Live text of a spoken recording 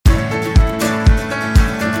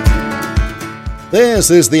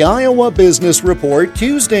This is the Iowa Business Report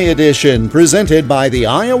Tuesday edition, presented by the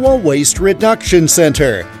Iowa Waste Reduction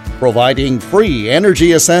Center, providing free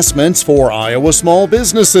energy assessments for Iowa small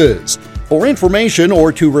businesses. For information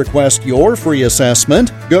or to request your free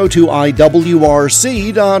assessment, go to iwrc.org.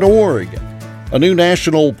 A new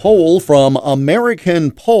national poll from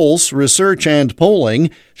American Pulse Research and Polling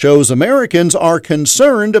shows Americans are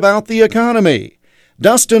concerned about the economy.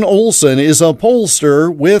 Dustin Olson is a pollster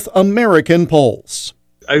with American Pulse.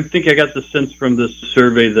 I think I got the sense from this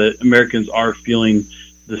survey that Americans are feeling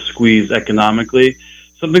the squeeze economically.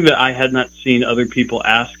 Something that I had not seen other people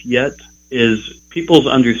ask yet is people's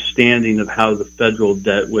understanding of how the federal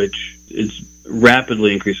debt, which is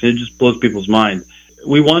rapidly increasing, it just blows people's mind.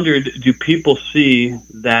 We wondered, do people see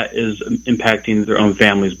that is impacting their own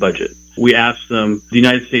family's budget? We asked them, the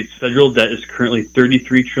United States federal debt is currently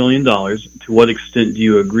 $33 trillion. To what extent do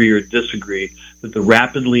you agree or disagree that the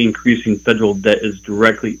rapidly increasing federal debt is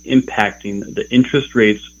directly impacting the interest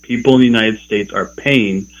rates people in the United States are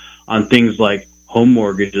paying on things like home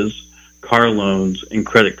mortgages, car loans, and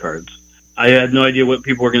credit cards? I had no idea what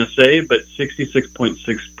people were going to say, but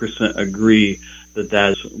 66.6% agree that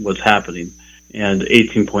that's what's happening, and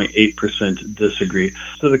 18.8% disagree.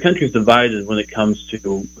 So the country's divided when it comes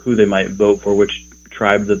to who they might vote for, which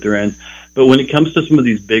tribe that they're in. But when it comes to some of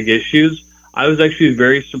these big issues, I was actually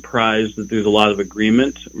very surprised that there's a lot of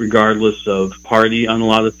agreement, regardless of party on a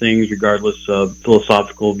lot of things, regardless of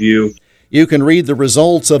philosophical view. You can read the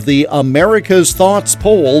results of the America's Thoughts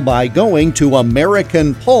poll by going to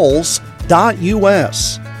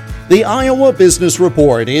americanpulse.us. The Iowa Business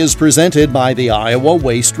Report is presented by the Iowa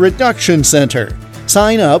Waste Reduction Center.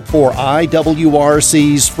 Sign up for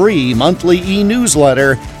IWRC's free monthly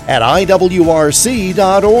e-newsletter at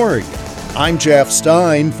iwrc.org. I'm Jeff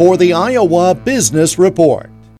Stein for the Iowa Business Report.